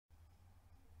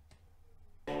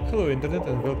Hello Internet,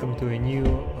 and welcome to a new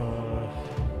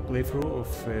playthrough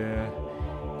of a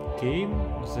game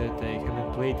that I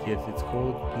haven't played yet. It's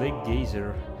called Black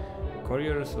Geyser,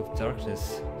 Couriers of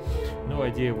Darkness. No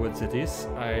idea what that is.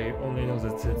 I only know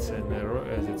that it's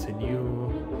a new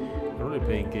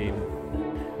role-playing game.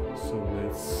 So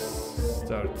let's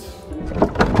start. So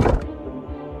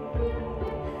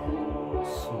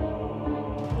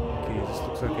okay, this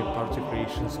looks like a party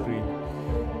creation screen.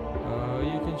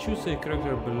 You can choose a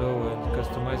character below and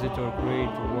customize it or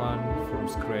create one from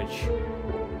scratch.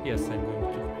 Yes, I'm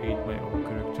going to create my own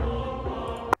character.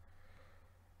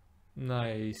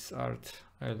 Nice art.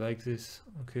 I like this.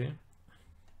 Okay.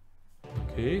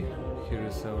 Okay, here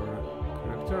is our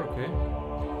character. Okay.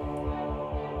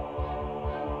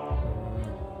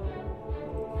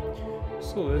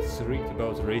 So let's read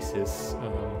about races.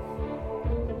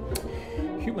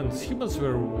 Humans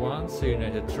were once a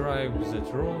united tribe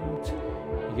that roamed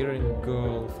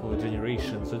Gaul for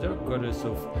generations. The dark goddess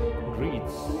of greed,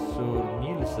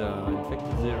 Nilsa,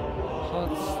 infected their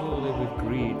hearts slowly with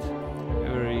greed,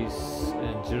 avarice,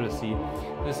 and jealousy.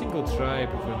 The single tribe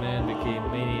of a man became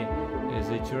many as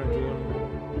they turned on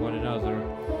one another.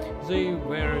 They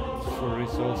worked for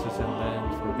resources and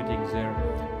land, forgetting their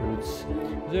roots.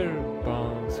 Their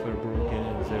bonds were broken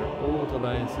and their old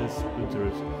alliances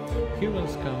splintered.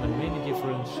 Humans come in many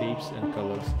different shapes and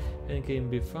colors and can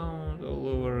be found all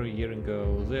over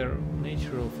Yeringal. They are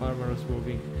natural farmers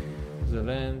working the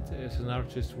land as an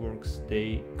artist works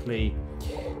clay.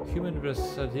 Human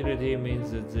versatility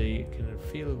means that they can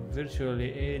fill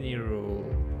virtually any role.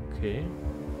 Okay.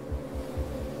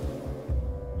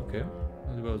 Okay.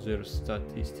 What about their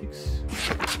statistics?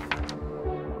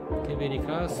 Can be any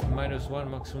class, -1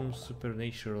 maximum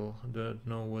supernatural. Don't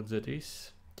know what that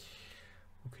is.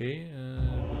 Okay,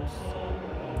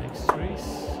 next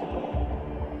race.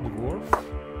 Dwarf.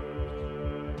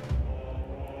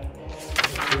 Let's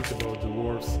think about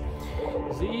dwarves.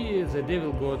 The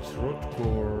devil god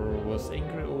Rodkor was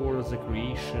angry over the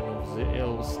creation of the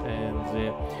elves and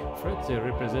the threat they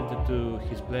represented to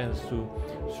his plans to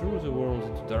throw the world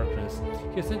into darkness.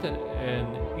 He sent an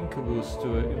incubus to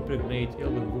impregnate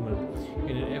elven women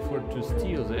in an effort to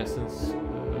steal the essence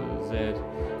that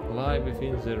lie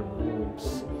within their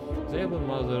wombs. The elven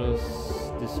mothers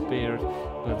despaired,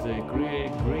 but the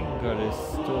green goddess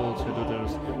told her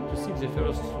daughters to seek the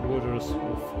first waters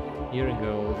of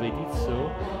Yeringal. They did so,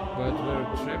 but were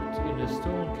trapped in a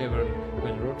stone cavern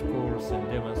when Rodkor sent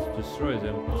demons to destroy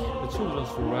them. The children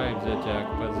survived the attack,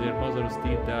 but their mothers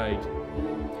died.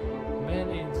 Men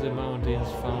in the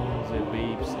mountains found the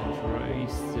babes and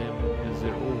raised them as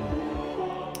their own.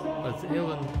 But the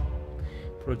elven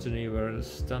progeny were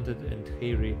stunted and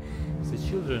hairy. The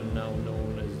children, now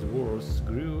known as dwarves,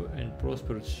 grew and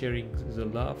prospered, sharing the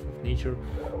love of nature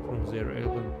from their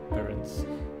elven parents,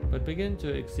 but began to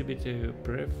exhibit a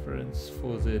preference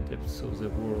for the depths of the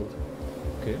world.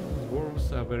 Okay,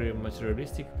 dwarves are very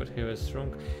materialistic but have a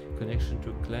strong connection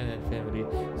to clan and family.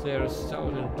 They are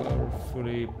stout and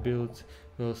powerfully built,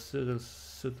 well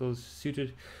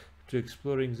suited to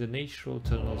exploring the natural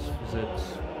tunnels that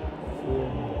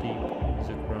form deep in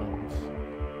the ground.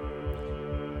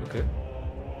 Okay.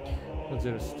 What's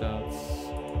their stats?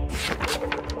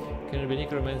 Can it be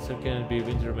necromancer, can it be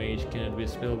winter mage, can it be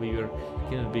spellweaver,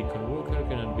 can it be convoker,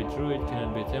 can it be druid, can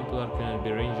it be templar, can it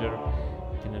be ranger,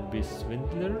 can it be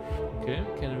swindler? Okay.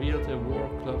 Can wield a war,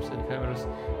 clubs and hammers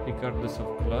regardless of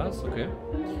class. Okay.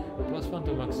 +1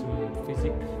 to maximum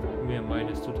physique,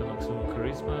 -2 to maximum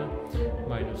charisma,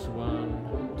 -1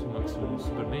 to maximum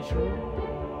supernatural,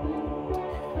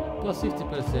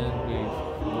 +50% with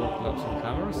war, clubs and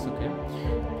hammers. Okay.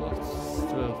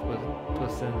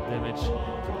 +12% damage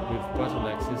with battle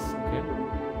axes. Okay.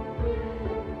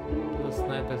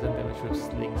 +9% damage with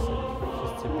slings and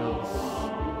festivals.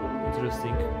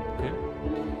 Interesting. Okay.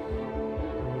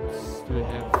 What do we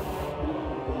have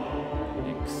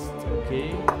next? Okay.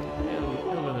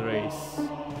 Elven race.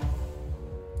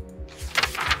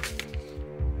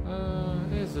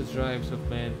 As the tribes of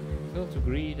men fell to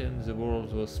greed and the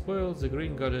world was spoiled, the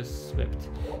green goddess wept.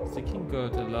 The king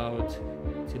god allowed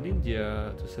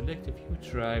Telindia to select a few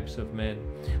tribes of men,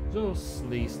 those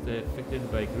least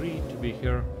affected by greed, to be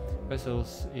her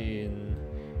vassals in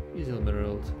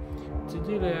Isilmerald.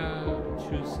 Tidilia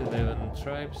chose 11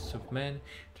 tribes of men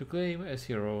to claim as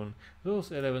her own.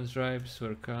 Those 11 tribes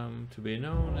were come to be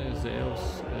known as the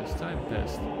Elves as time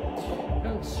passed.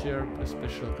 Elves share a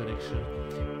special connection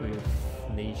with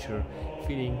nature,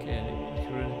 feeling an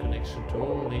inherent connection to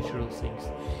all natural things.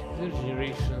 Their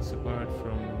generations apart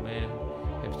from man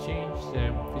have changed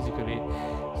physically.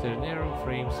 Their narrow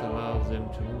frames allow them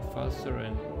to move faster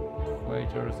and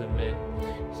quieter than men.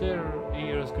 Their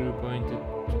ears grew pointed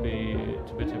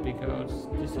to better pick out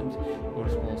distant or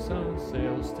small sounds. The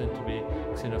elves tend to be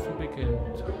xenophobic and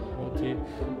haughty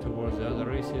towards the other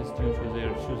races due to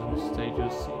their chosen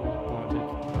status imparted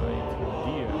by the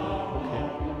okay.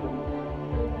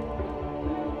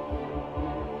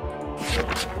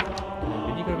 Can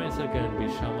be necromancer, can be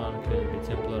shaman, can be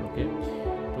templar, okay.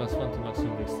 Plus 1 to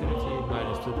maximum dexterity,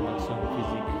 minus 2 to maximum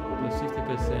physique, plus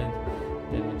 50%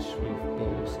 damage with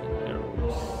bows and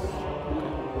arrows.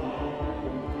 Okay.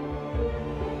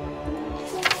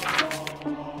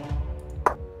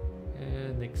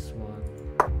 And next one.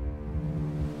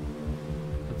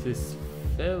 What's this?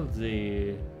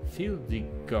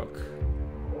 Fildigok.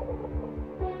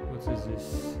 What is this?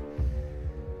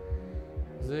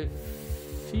 The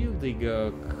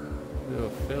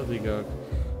Fildigok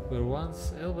were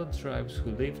once elven tribes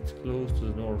who lived close to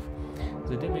the north.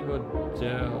 The demigod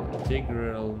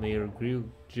Degrelmir grew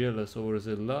jealous over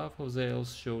the love of the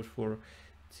elves showed for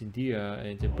Cynthia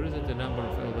and imprisoned a number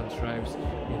of elven tribes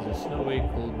in the snowy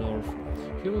cold north.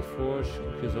 He would forge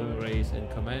his own race and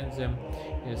command them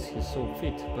as he saw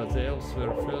fit, but the elves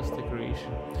were first a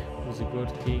creation of the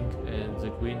god king and the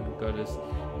queen goddess,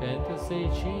 and as they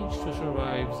changed to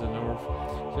survive the north,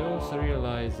 they also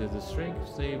realized that the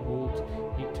strength they would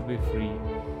need to be free.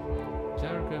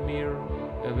 Jargamir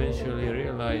eventually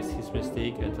realized his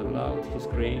mistake and allowed his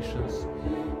creations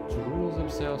to rule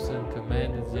themselves and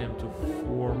commanded them to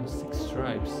form 6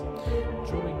 tribes,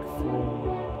 drawing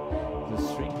from the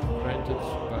strength granted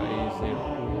by their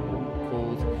own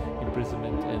cold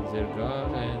imprisonment and their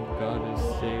god and goddess.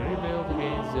 They rebelled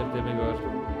against their demigod.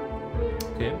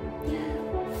 Okay.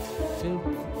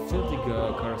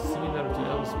 Fildigok are similar to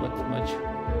elves but much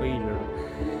paler.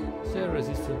 They are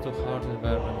resistant to hard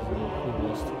environments who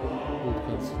most would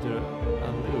consider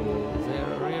unlivable. They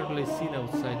are rarely seen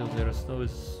outside of their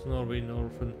snowy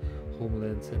northern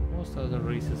homelands, and most other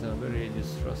races are very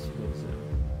distrustful of them.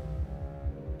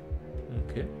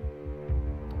 Okay.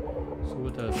 So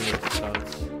what are their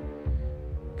stats?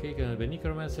 Okay, can it be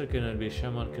necromancer, can it be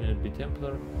shaman, can it be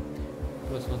templar?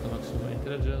 Plus 1 to maximum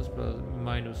intelligence, plus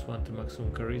minus 1 to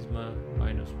maximum charisma,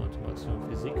 minus 1 to maximum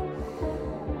physique,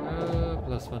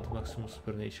 plus 1 to maximum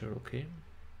supernature, okay.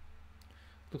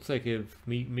 Looks like a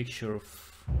mixture of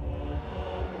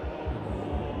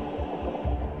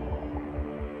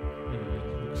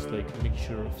looks like a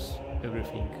mixture of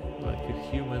everything, like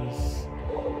humans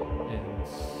and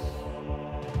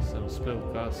some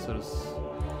spellcasters,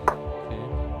 okay.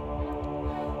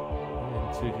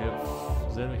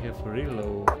 And then we have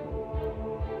Relo.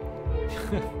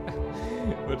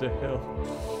 What the hell?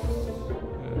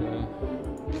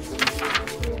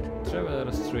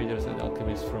 Travelers, traders and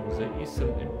alchemists from the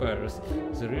Eastern Empires,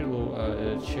 the Relo are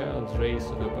a child race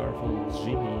of a powerful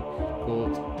genie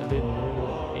called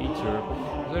Elenoater.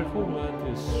 Their homeland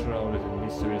is shrouded in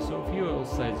mystery, so few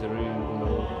outside the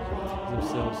Relo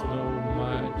themselves know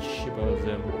much about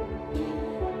them.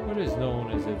 What is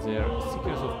known is that they are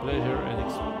seekers of pleasure and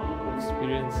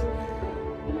experience,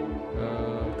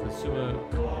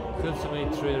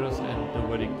 consummate traders and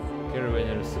nomadic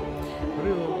caravanners.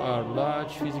 Relo are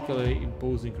large, physically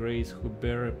imposing race who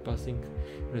bear a passing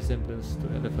resemblance to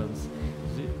elephants.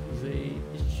 They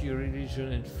eschew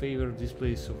religion and favor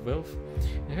displays of wealth,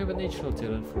 and have a natural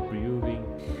talent for brewing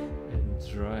and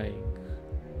drying.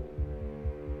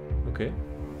 Okay.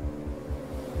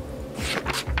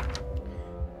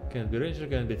 Can it be ranger,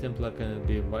 can it be templar, can it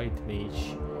be white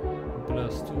mage?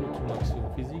 Plus 2 to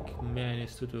maximum physique,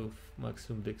 minus 2 to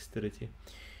maximum dexterity.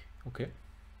 Okay.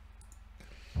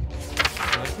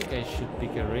 So I think I should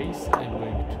pick a race. I'm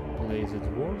going to play the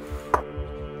dwarf.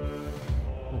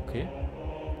 Okay.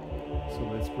 So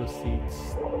let's proceed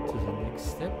to the next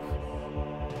step.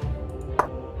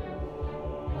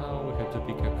 Now we have to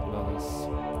pick a class.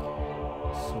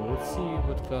 So let's see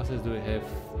what classes do we have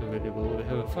available. We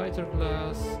have a fighter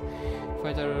class.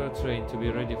 Fighter are trained to be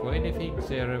ready for anything.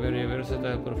 They are a very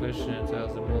versatile profession and are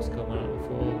the most common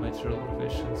of all natural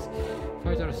professions.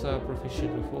 Fighters are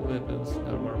proficient with all weapons,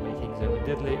 armor, making them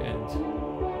deadly and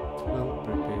well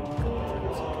prepared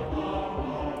combatants. Okay.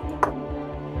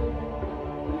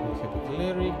 We have a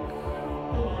cleric.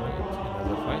 Alright,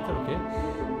 another fighter, okay.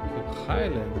 We have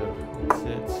Highlander. What's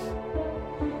that?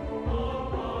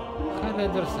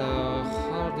 Highlanders are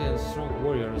hardy and strong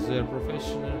warriors. They are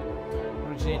professional,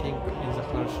 originating in the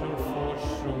harsh north. Forged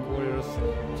strong warriors,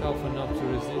 tough enough to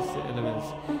resist the elements.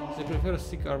 They prefer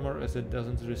thick armor as it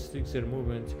doesn't restrict their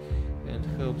movement and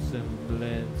helps them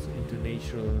blend into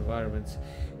natural environments.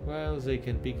 While they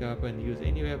can pick up and use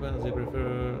any weapon, they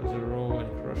prefer the raw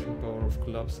and crushing power of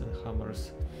clubs and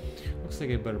hammers. Looks like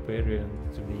a barbarian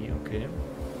to me, okay.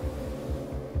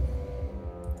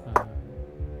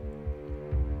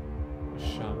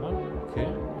 Shaman,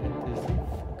 okay, and a thief,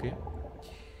 okay.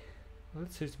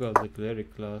 Let's see about the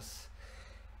cleric class.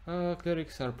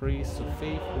 Clerics are priests of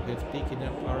faith who have taken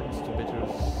up arms to better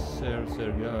serve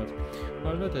their god.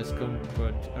 While not as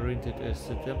combat-oriented as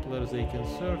the Templars, they can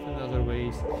serve in other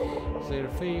ways. Their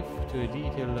faith to a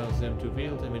deity allows them to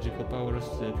wield magical powers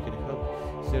that can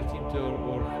help their team to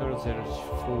or hurt their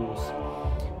foes.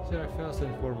 They are first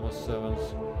and foremost servants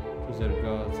to their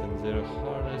gods, and they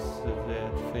harness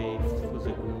that faith for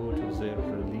the good of their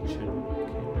religion.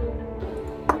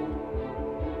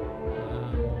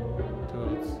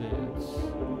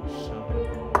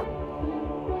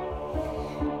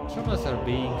 Shamans are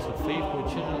beings of faith who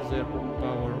channel their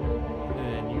power in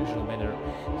an unusual manner.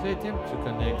 They attempt to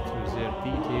connect with their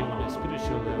deity on a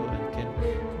spiritual level and can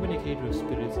communicate with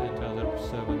spirits and other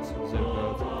servants of their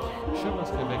god. Shamans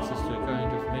have access to a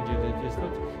kind of magic that is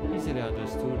not easily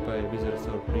understood by wizards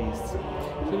or priests.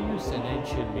 They use an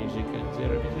ancient magic and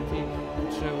their ability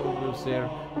to travel with their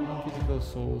non-physical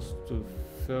souls to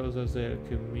further their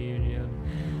communion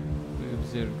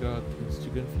with their god tends to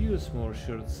confuse more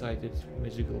short-sighted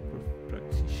magical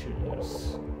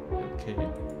practitioners. Okay.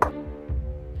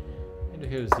 And we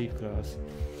have Thief class.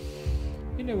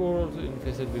 In a world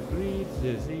infested with greed,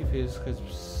 the thief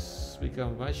has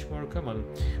become much more common.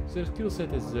 Their skill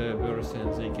set is diverse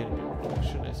and they can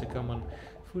function as a common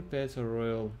footpads or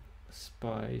royal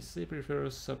spies. They prefer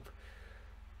subterfuge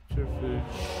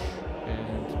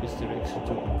and misdirection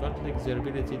to conflict. Their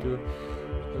ability to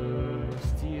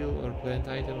steal or plant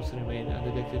items remain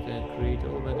undetected and create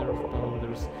all manner of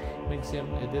powders, makes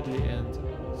them a deadly and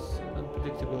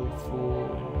unpredictable foe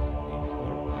in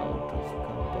or out of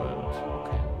combat.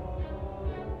 Okay.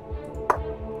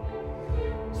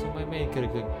 So my main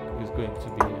character is going to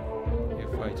be a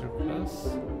fighter class.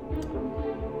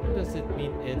 What does that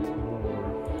mean, add more?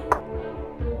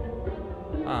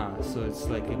 So it's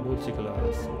like a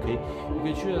multi-class, okay? You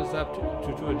can choose up to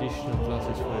 2 additional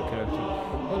classes for a character.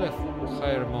 All have a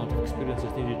higher amount of experience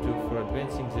is needed for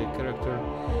advancing the character.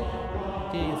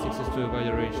 Gains access to a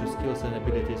wider range of skills and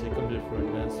abilities recommended for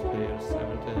advanced players. I'm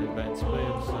not an advanced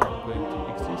player, so I'm going to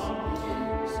fix this.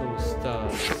 So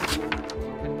stats.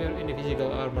 Can bear any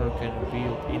physical armor, can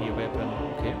wield any weapon,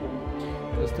 okay?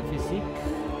 Plus to physique,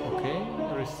 okay?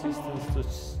 Resistance to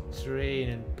strain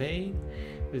and pain.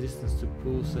 Resistance to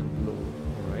pulse and blow.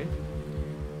 Alright.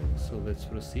 So let's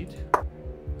proceed.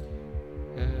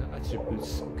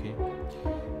 Attributes, okay.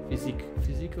 Physique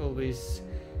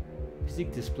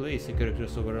displays a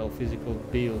character's overall physical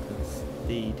build and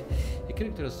state. A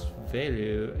character's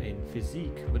value in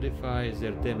physique modifies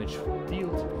their damage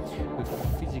dealt with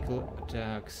physical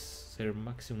attacks, their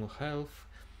maximum health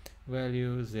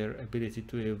value, their ability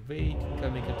to evade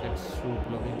incoming attacks through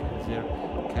blocking, and their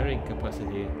carrying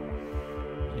capacity.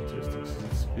 Interesting, so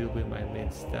this will be my main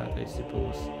stat, I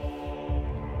suppose.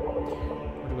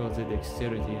 What about the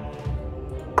dexterity?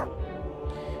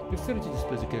 Dexterity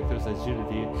displays a character's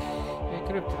agility. A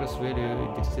character's value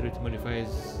in dexterity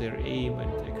modifies their aim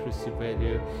and accuracy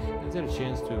value and their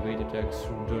chance to evade attacks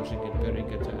through dodging and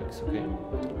parrying attacks. Okay.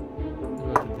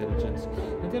 What about intelligence?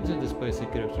 Intelligence displays a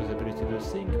character's ability to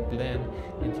think, plan,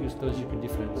 and use logic in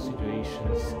different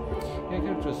situations. A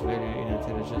character's value in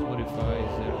intelligence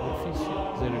modifies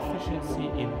their efficiency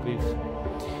in with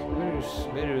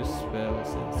various spells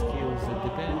and skills that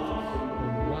depend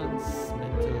on one's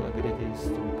mental abilities to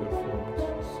be performed.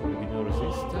 So ignore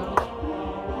this stat.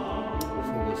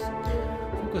 Focus.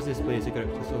 Focus displays a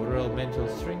character's overall mental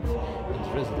strength and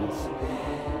resilience.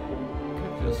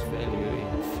 Character's value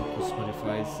in focus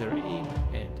modifies their aim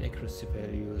and accuracy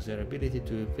value, their ability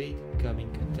to evade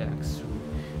incoming attacks through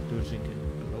dodging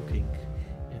and blocking,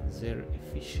 and their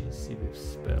efficiency with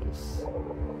spells.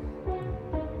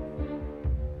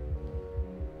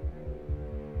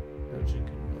 Dodging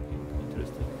and blocking,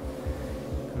 interesting.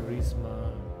 Charisma.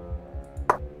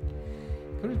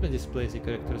 Charisma displays a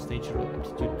character's natural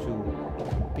aptitude to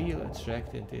compel,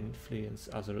 attract, and influence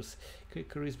others.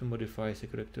 Charisma modifies a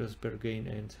character's bargain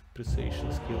and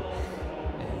persuasion skill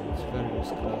and various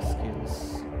class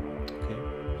skills. Okay.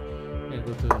 And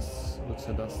what's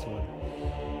the last one?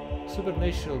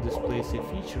 Supernatural displays a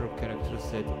feature of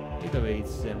characters that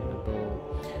elevates them above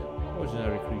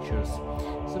ordinary creatures.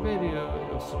 The value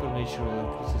of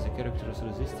supernatural increases a character's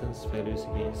resistance values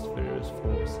against various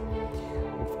forms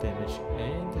of damage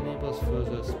and enables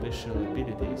further special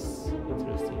abilities.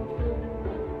 Interesting.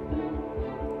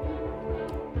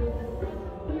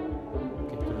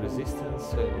 Get the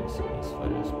resistance values against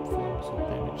various forms of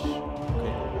damage.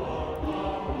 Okay.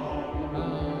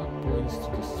 Points to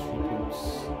distribute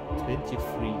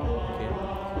 23. Okay.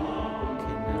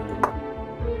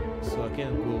 So I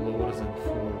can go lower than 4.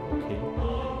 Okay.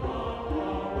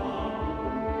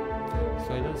 So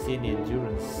I don't see any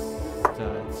endurance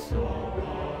stats, so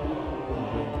I'm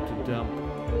going to dump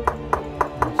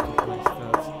most of my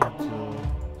stats into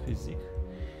physics.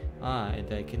 And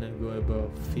I cannot go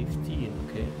above 15,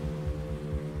 okay.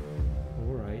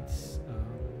 Alright. So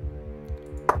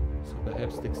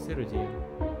perhaps dexterity.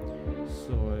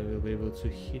 So I will be able to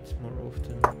hit more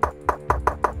often.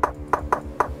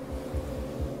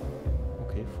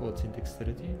 Okay, 14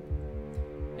 dexterity.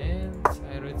 And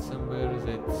I read somewhere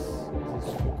that this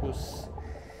focus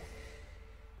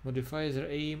modifies their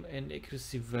aim and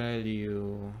accuracy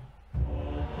value.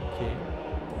 Okay.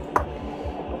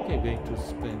 Okay, going to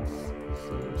spend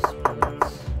some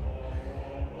points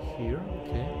here.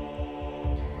 Okay.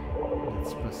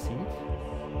 Let's proceed.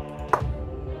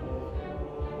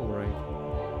 Alright.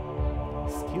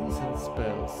 Skills and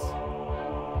spells.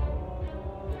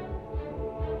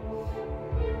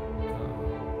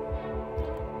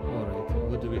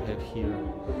 What do we have here?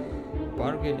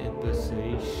 Bargain and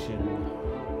persuasion,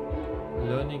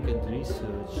 learning and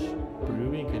research,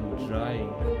 brewing and drying.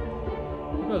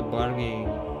 What about bargaining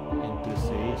and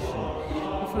persuasion?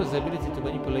 Offers the ability to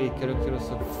manipulate characters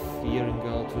of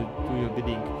Yeringal to do your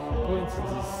bidding. Points in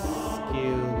this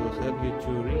skill will help you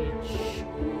to reach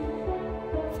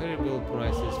favorable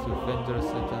prices for vendors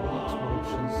and unlock more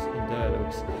options in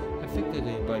dialogues, affected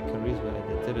by charisma and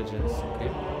intelligence.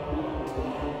 Okay.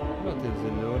 What is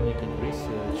the learning and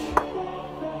research?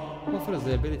 Offers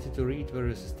the ability to read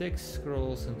various texts,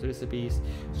 scrolls and recipes.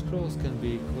 Scrolls can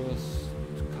be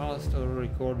cast or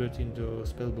recorded into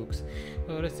spellbooks.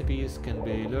 Recipes can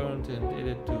be learned and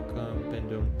added to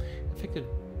compendium. Affected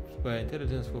by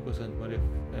intelligence, focus and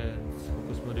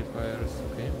focus modifiers.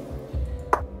 Okay.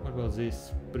 What about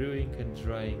this? Brewing and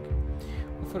drying.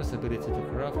 Offers ability to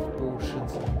craft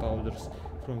potions and powders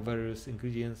from various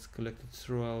ingredients collected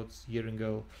throughout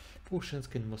Yeringal. Potions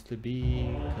can mostly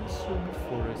be consumed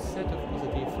for a set of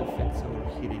positive effects or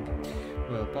healing,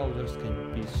 while powders can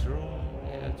be thrown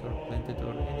at or planted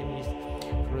on enemies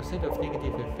for a set of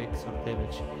negative effects or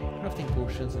damage. Crafting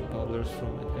potions and powders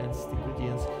from advanced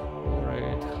ingredients or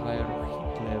at higher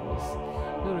heat levels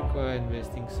will require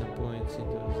investing some points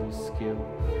into this skill.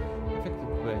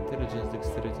 Affected by intelligence,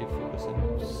 dexterity, focus and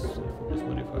focus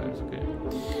modifiers. Okay.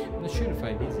 I'm not sure if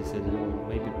I need this at all.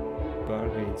 Maybe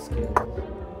bargain skill.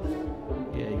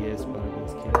 Yeah, I guess bargain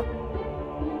skill.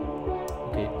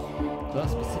 Okay.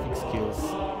 Class specific skills.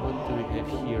 What do we have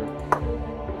here?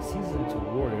 Seasoned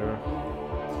warrior.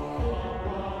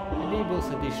 Enables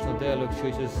additional dialogue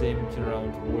choices aimed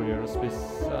around warriors.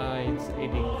 Besides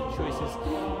aiding choices,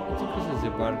 it increases the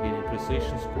bargain and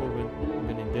persuasion score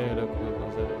when in dialogue with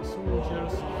other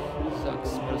soldiers,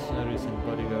 thugs, mercenaries and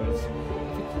bodyguards.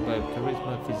 Affected by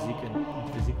charisma, physique and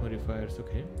physique modifiers.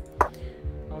 Okay.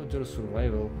 Outdoor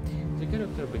survival. The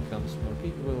character becomes more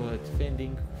capable at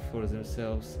fending for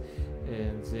themselves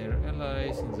and their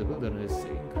allies in the wilderness.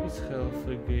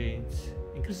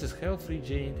 Increases health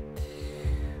regained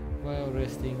while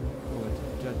resting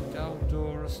at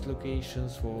outdoors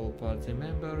locations for all party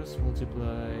members. Multiple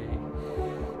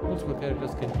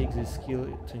characters can take this skill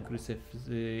to increase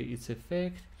its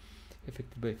effect.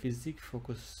 Affected by physique,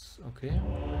 focus. Okay.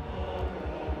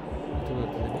 What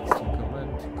about the next one?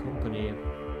 Command company.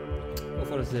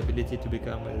 Offers the ability to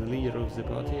become a leader of the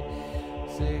party.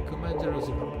 The commander of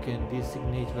the group can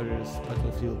designate various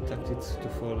battlefield tactics to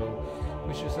follow,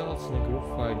 which results in a group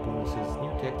fight bonuses.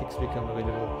 New tactics become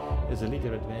available as the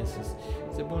leader advances.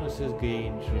 The bonuses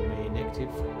gained remain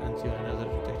active until another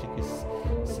tactic is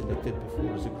selected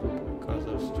before the group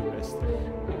gathers to rest.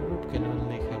 The group can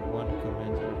only have one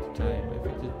commander at a time,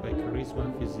 affected by charisma,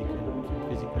 physique and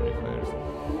physique modifiers.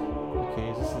 Okay,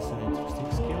 this is an interesting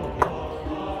skill. Okay.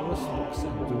 Cross locks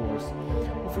and doors.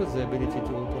 Offers the ability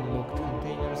to open locked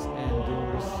containers and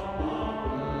doors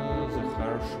the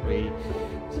harsh way.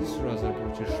 This rather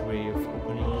brutish way of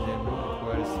opening them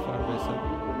requires far less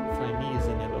finesse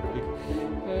than a lockpick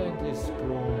and is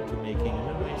prone to making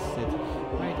noise that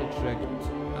might attract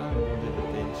unwanted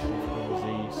attention from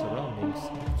the surroundings.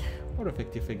 More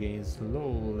effective against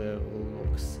low-level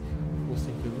locks.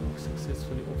 Forcing the lock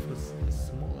successfully offers a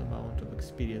small amount of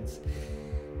experience.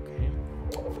 Okay.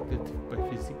 Affected by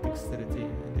physique, dexterity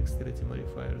and dexterity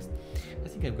modifiers. I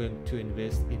think I'm going to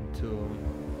invest into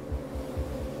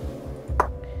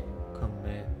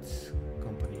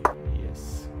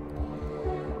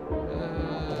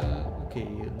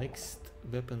Next,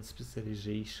 weapon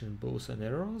specialization, bows and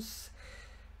arrows.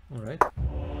 Alright.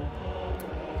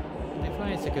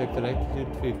 Defines a character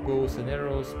active with bows and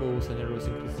arrows. Bows and arrows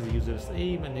increase the user's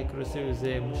aim and accuracy with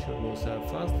them. Short bows are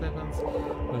fast weapons,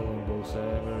 while long bows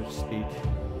are average speed.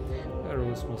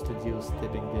 Arrows mostly deal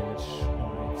stabbing damage.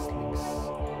 Alright, slings.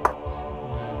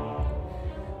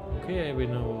 Okay, we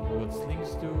know what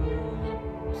slings do.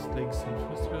 Slings and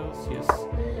festivals, yes.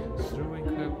 Throwing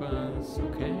weapons,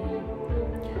 okay.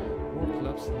 War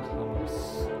clubs and hammers.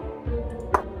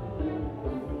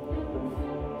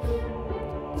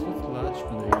 That's what large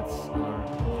blades are.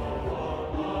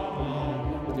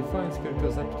 Defines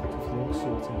characters aptitude of long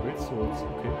swords and great swords,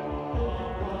 okay.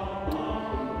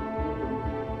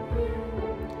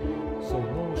 So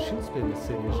no shield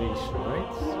specialization,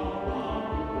 right?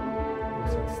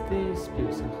 And stays,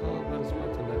 spears and halberds,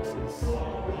 battle axes.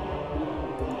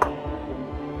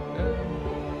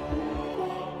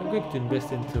 I'm going to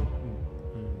invest into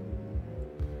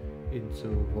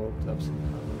war clubs and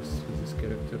hammers with this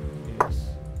character. Yes.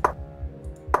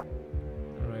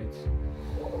 Alright.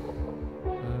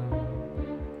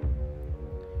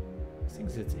 I think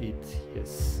that's it.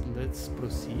 Yes. Let's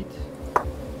proceed.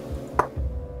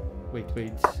 Wait.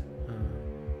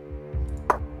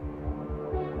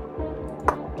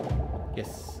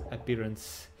 Yes,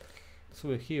 appearance.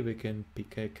 So here we can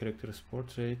pick a character's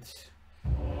portrait.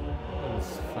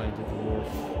 Let's find a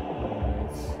dwarf.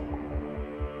 Alright.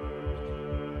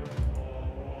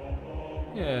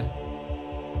 Yeah.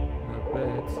 Not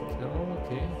bad. Oh,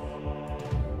 okay.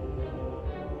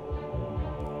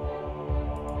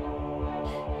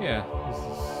 Yeah, this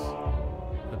is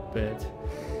not bad.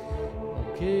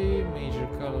 Okay, major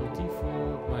color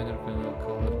default, minor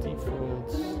color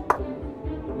default.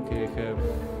 Okay, I have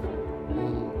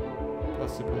all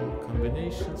possible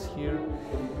combinations here.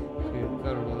 Hair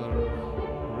color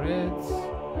red,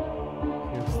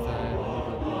 hairstyle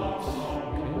little bit.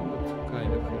 Okay, what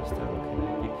kind of hairstyle can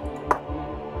I pick?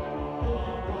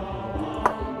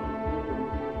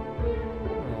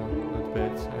 Oh, not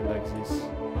bad, I like this.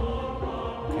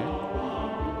 Okay.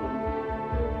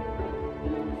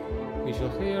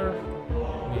 Facial hair,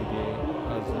 maybe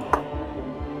other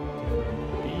different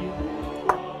beard.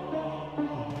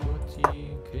 Goatee,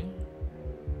 okay.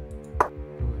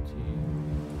 Goatee.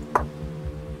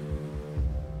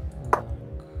 Long.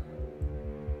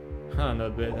 Ah,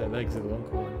 not bad, I like the long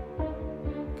one.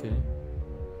 Okay.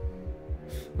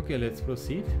 Okay, let's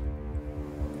proceed.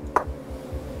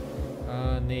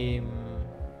 Name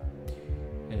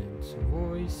and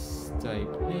voice,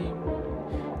 type name.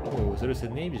 Oh, there is a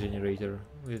name generator.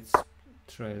 Let's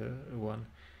try one.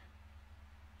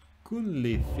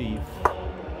 Kunli Thief.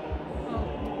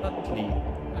 Oh, Atli.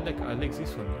 I like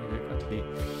this one. I like Atli.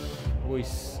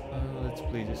 Voice. Let's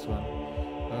play this one.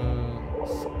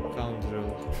 Scoundrel.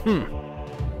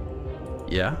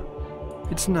 Yeah?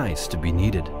 It's nice to be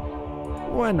needed.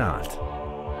 Why not?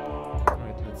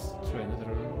 Alright, let's try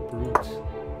another brute.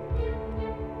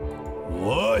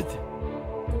 What?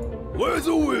 Where's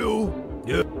the will?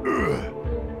 Yeah.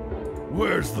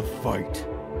 Where's the fight?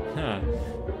 Huh.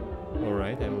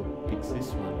 Alright, I will pick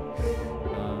this one.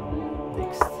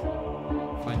 Next.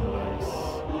 Finalize.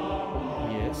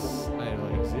 Yes.